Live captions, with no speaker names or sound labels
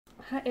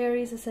Hi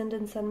Aries,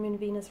 Ascendant, Sun, Moon,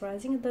 Venus,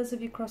 Rising, and those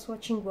of you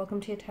cross-watching, welcome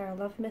to your Tarot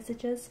Love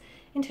Messages.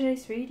 In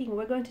today's reading,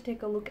 we're going to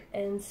take a look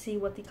and see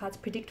what the cards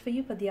predict for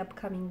you for the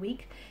upcoming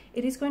week.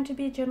 It is going to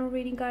be a general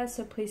reading, guys,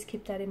 so please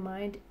keep that in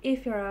mind.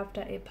 If you're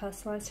after a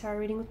personalized tarot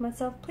reading with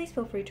myself, please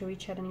feel free to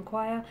reach out and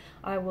inquire.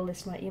 I will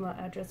list my email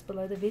address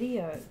below the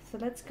video. So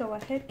let's go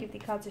ahead, give the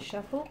cards a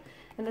shuffle,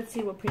 and let's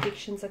see what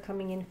predictions are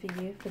coming in for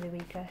you for the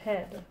week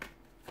ahead.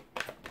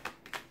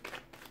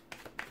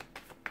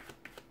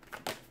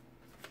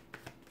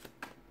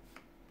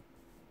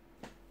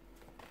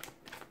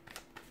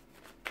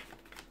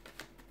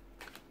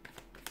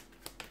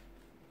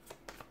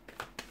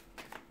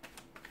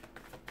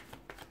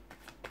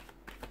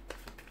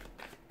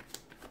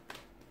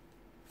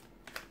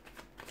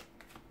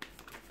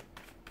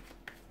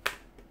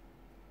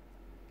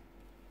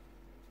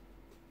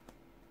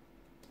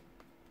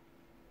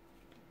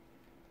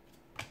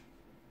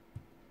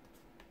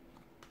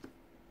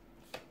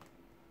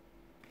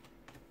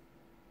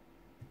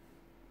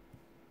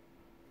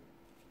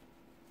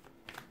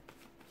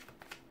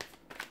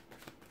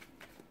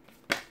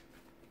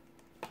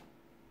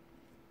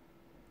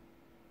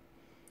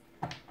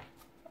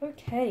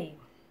 Okay,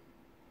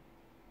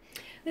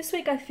 this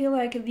week I feel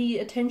like the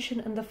attention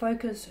and the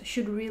focus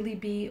should really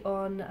be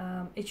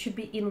on, it should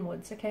be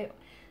inwards, okay,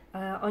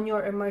 on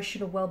your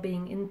emotional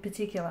well-being in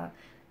particular.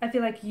 I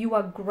feel like you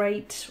are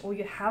great, or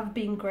you have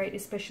been great,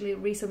 especially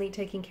recently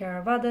taking care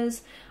of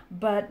others,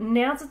 but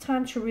now's the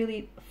time to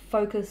really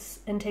focus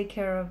and take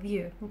care of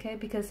you, okay,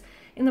 because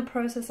in the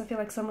process I feel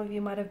like some of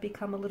you might have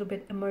become a little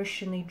bit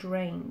emotionally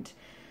drained.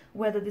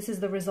 Whether this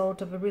is the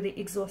result of a really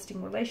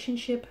exhausting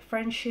relationship,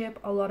 friendship,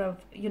 a lot of,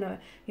 you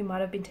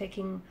might have been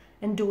taking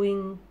and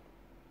doing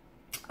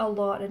a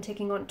lot and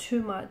taking on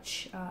too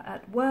much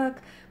at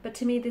work. But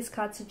to me, this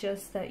card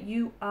suggests that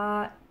you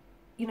are,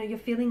 you're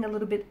feeling a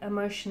little bit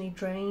emotionally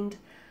drained.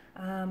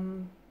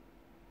 And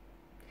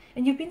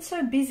you've been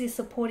so busy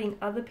supporting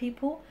other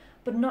people,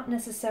 but not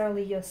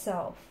necessarily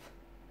yourself.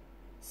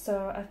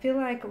 So I feel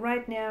like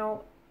right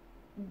now,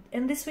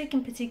 and this week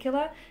in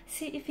particular,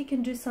 see if you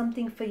can do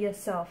something for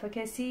yourself,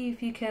 okay? See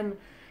if you can,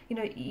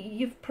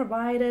 you've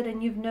provided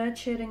and you've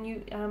nurtured and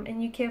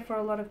you care for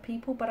a lot of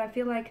people, but I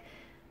feel like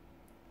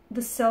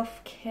the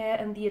self-care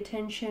and the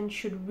attention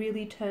should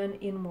really turn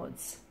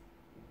inwards.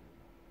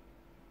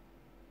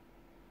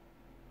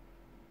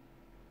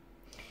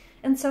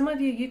 And some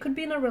of you could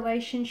be in a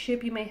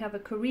relationship, you may have a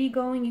career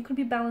going, you could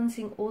be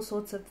balancing all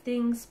sorts of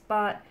things,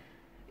 but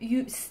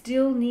you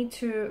still need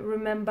to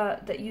remember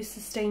that you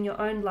sustain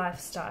your own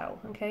lifestyle,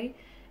 okay,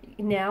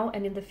 now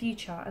and in the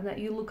future, and that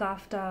you look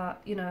after,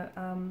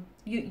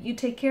 you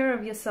take care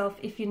of yourself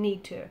if you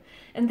need to.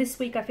 And this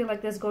week I feel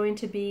like there's going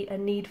to be a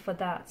need for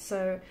that.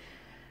 So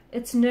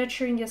it's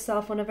nurturing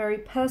yourself on a very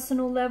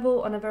personal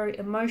level, on a very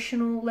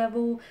emotional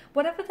level,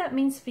 whatever that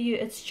means for you.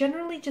 It's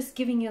generally just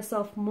giving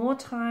yourself more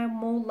time,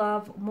 more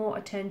love, more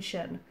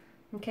attention,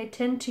 okay?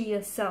 Tend to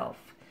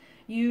yourself.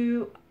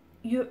 You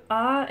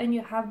are and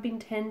you have been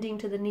tending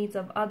to the needs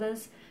of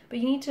others, but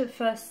you need to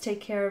first take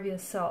care of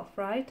yourself,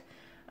 right?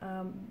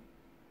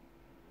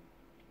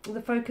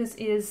 The focus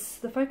is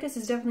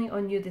definitely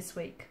on you this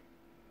week.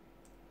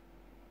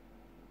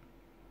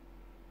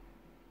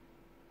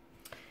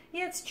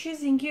 Yeah, it's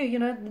choosing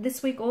you.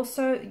 This week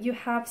also you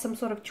have some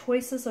sort of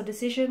choices or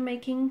decision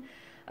making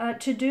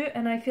to do,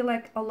 and I feel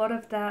like a lot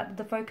of that,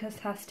 the focus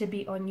has to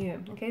be on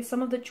you, okay?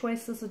 Some of the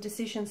choices or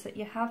decisions that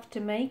you have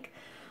to make,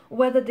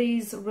 whether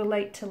these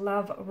relate to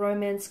love,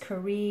 romance,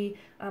 career,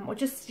 or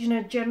just,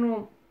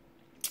 general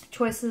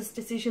choices,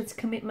 decisions,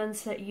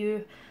 commitments that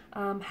you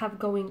have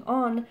going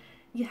on,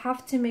 you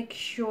have to make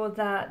sure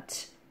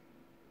that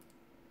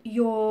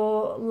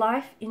your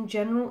life in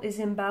general is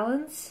in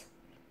balance,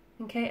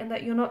 okay, and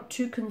that you're not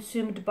too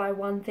consumed by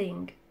one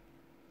thing.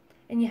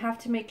 And you have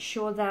to make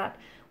sure that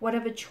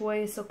whatever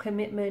choice or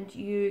commitment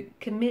you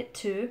commit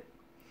to,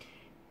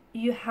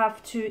 you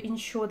have to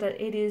ensure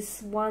that it is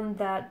one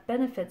that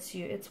benefits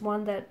you. It's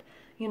one that,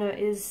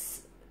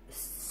 is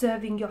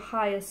serving your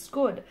highest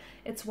good.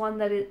 It's one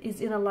that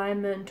is in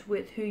alignment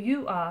with who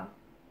you are.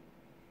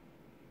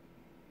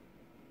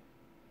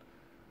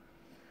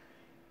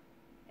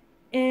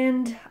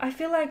 And I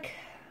feel like,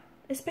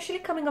 especially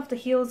coming off the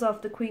heels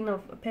of the Queen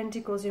of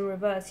Pentacles in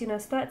reverse,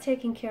 start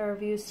taking care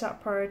of you,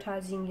 start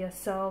prioritizing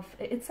yourself.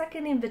 It's like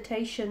an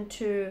invitation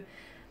to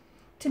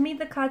me,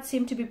 the cards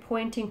seem to be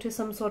pointing to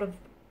some sort of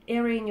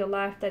area in your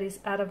life that is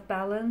out of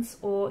balance,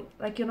 or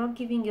like you're not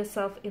giving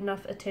yourself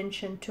enough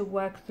attention to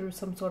work through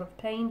some sort of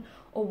pain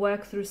or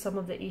work through some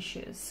of the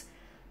issues.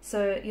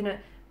 So,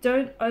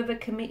 don't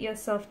overcommit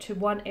yourself to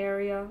one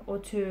area or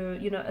to,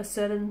 a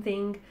certain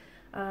thing.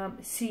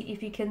 See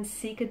if you can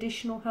seek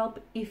additional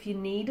help if you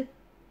need,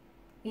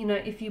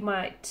 if you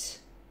might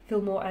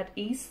feel more at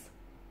ease.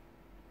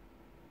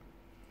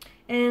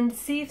 And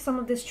see if some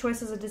of these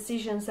choices or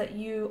decisions that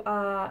you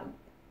are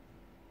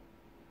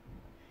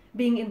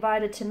being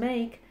invited to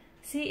make,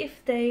 see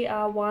if they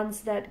are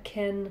ones that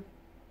can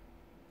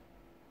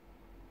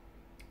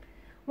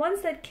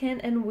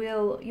and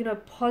will,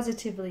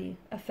 positively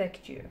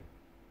affect you.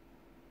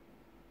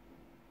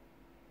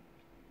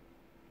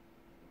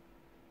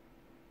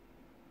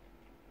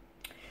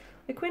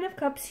 The Queen of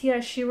Cups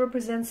here, she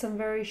represents some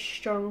very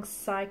strong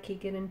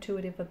psychic and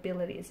intuitive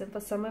abilities. And for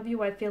some of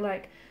you, I feel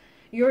like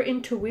your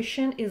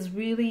intuition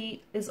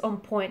is on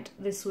point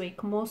this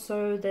week, more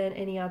so than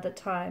any other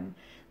time.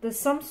 There's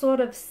some sort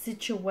of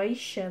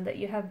situation that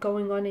you have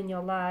going on in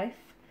your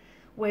life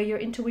where your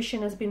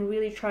intuition has been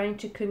really trying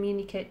to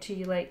communicate to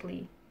you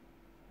lately.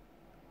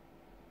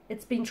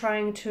 It's been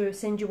trying to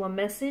send you a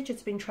message.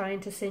 It's been trying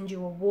to send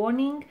you a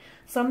warning.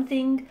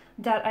 Something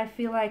that I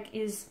feel like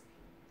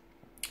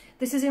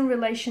this is in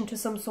relation to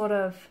some sort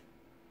of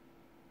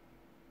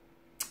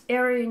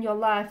area in your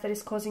life that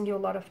is causing you a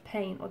lot of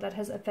pain or that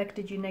has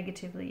affected you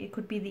negatively. It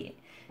could be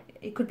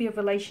a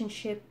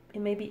relationship. It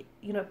may be,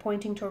 you know,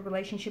 pointing to a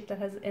relationship that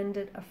has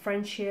ended, a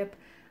friendship.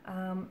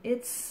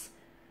 It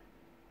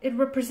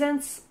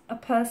represents a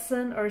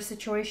person or a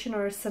situation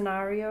or a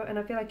scenario, and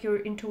I feel like your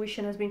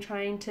intuition has been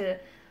trying to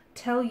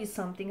tell you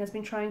something, has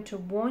been trying to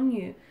warn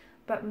you,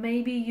 but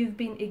maybe you've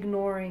been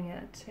ignoring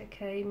it,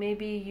 okay?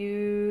 Maybe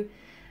you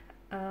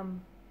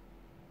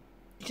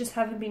just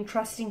haven't been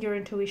trusting your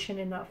intuition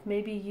enough.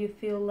 Maybe you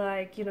feel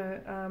like, you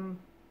know,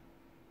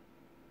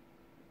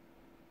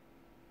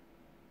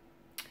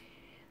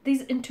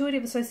 these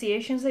intuitive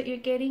associations that you're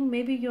getting,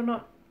 maybe you're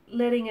not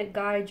letting it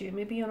guide you.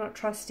 Maybe you're not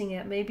trusting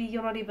it. Maybe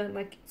you're not even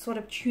like sort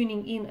of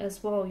tuning in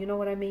as well. You know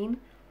what I mean?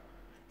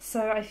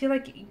 So I feel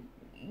like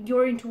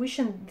your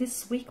intuition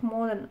this week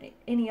more than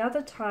any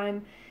other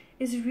time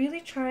is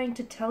really trying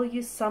to tell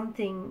you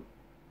something.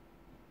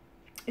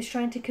 Is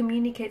trying to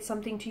communicate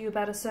something to you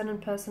about a certain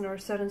person or a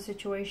certain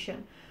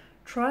situation.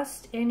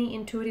 Trust any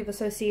intuitive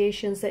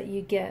associations that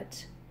you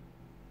get,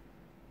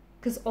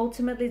 because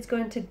ultimately it's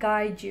going to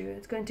guide you.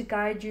 It's going to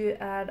guide you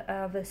out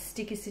of a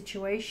sticky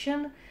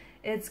situation.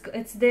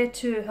 It's there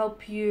to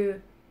help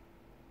you.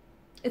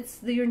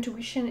 Your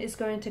intuition is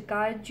going to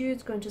guide you.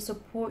 It's going to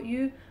support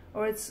you,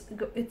 or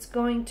it's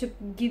going to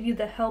give you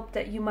the help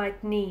that you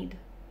might need.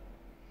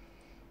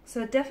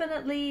 So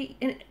definitely,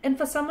 and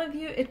for some of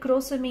you, it could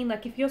also mean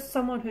like if you're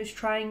someone who's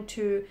trying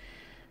to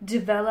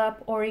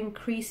develop or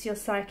increase your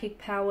psychic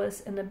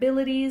powers and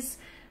abilities,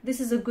 this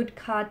is a good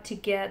card to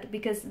get,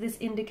 because this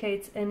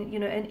indicates an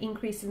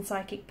increase in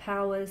psychic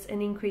powers,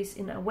 an increase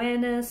in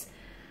awareness.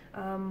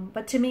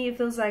 But to me, it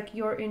feels like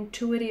your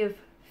intuitive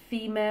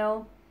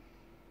female,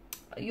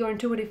 your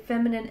intuitive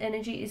feminine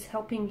energy is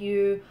helping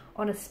you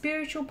on a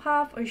spiritual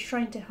path, or is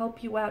trying to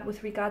help you out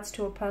with regards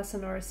to a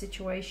person or a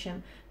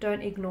situation.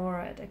 Don't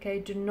ignore it, okay?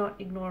 Do not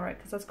ignore it,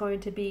 because that's going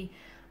to be,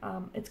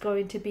 it's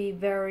going to be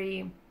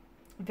very,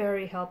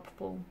 very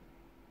helpful.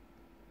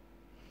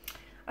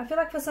 I feel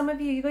like for some of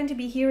you, you're going to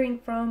be hearing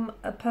from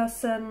a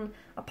person,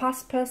 a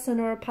past person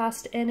or a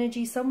past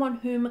energy, someone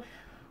whom,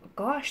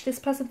 gosh, this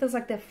person feels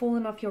like they've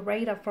fallen off your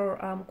radar for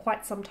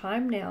quite some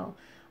time now.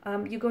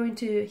 You're going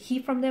to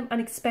hear from them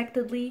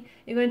unexpectedly.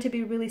 You're going to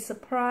be really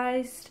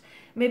surprised.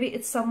 Maybe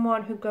it's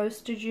someone who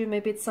ghosted you.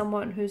 Maybe it's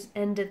someone who's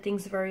ended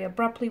things very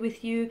abruptly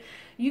with you.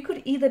 You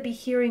could either be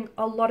hearing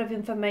a lot of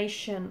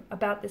information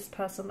about this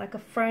person, like a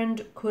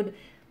friend could,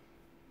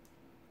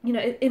 you know,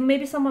 it may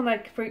be someone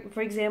like,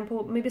 for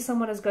example, maybe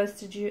someone has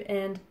ghosted you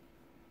and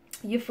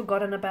you've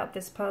forgotten about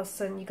this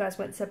person. You guys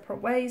went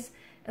separate ways,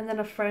 and then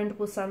a friend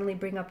will suddenly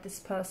bring up this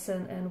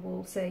person and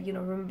will say, you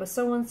know, remember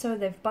so-and-so,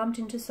 they've bumped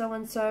into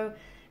so-and-so.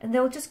 And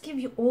they'll just give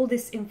you all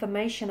this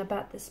information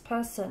about this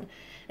person.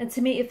 And to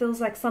me, it feels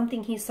like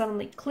something here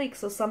suddenly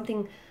clicks, or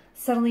something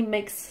suddenly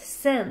makes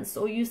sense,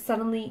 or you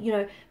suddenly, you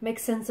know, make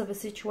sense of a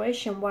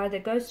situation, why they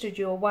ghosted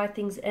you or why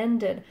things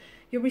ended.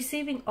 You're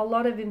receiving a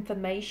lot of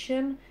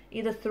information,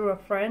 either through a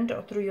friend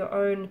or through your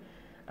own,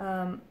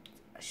 I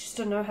just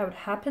don't know how it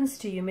happens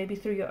to you, maybe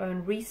through your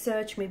own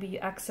research, maybe you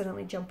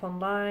accidentally jump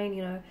online,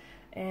 you know,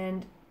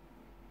 and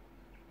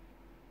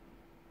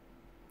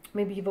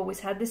maybe you've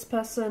always had this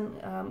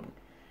person,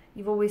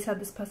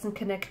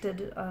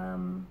 connected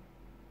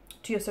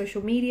to your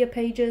social media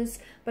pages,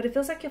 but it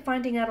feels like you're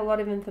finding out a lot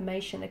of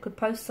information. They could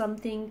post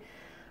something,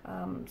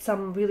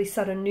 some really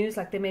sudden news,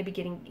 like they may be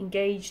getting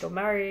engaged or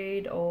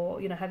married,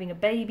 or, you know, having a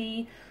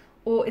baby,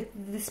 or it's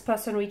this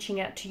person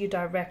reaching out to you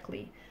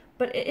directly.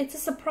 But it's a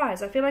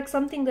surprise. I feel like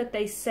something that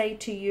they say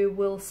to you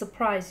will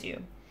surprise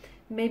you.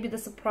 Maybe the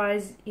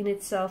surprise in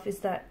itself is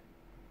that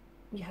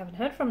you haven't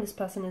heard from this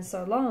person in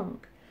so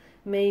long.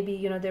 Maybe,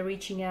 you know, they're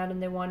reaching out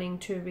and they're wanting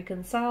to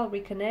reconcile,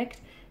 reconnect.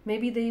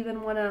 Maybe they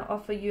even want to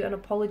offer you an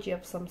apology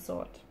of some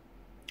sort.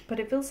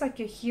 But it feels like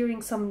you're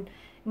hearing some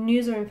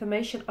news or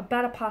information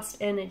about a past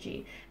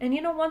energy. And,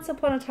 you know, once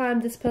upon a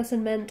time, this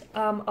person meant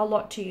a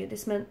lot to you.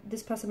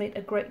 This person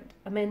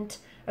meant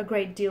a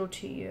great deal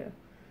to you.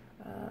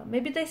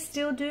 Maybe they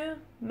still do,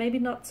 maybe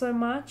not so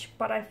much,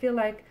 but I feel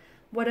like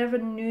whatever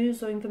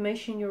news or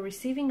information you're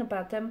receiving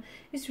about them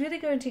is really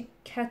going to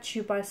catch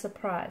you by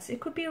surprise. It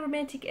could be a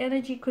romantic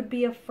energy, could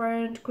be a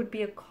friend, could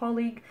be a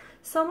colleague,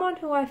 someone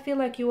who I feel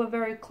like you were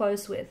very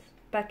close with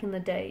back in the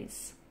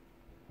days.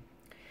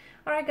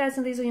 Alright guys,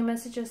 and these are your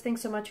messages.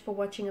 Thanks so much for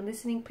watching and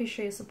listening. Please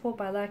show your support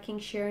by liking,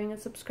 sharing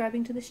and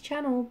subscribing to this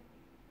channel.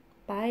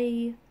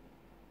 Bye.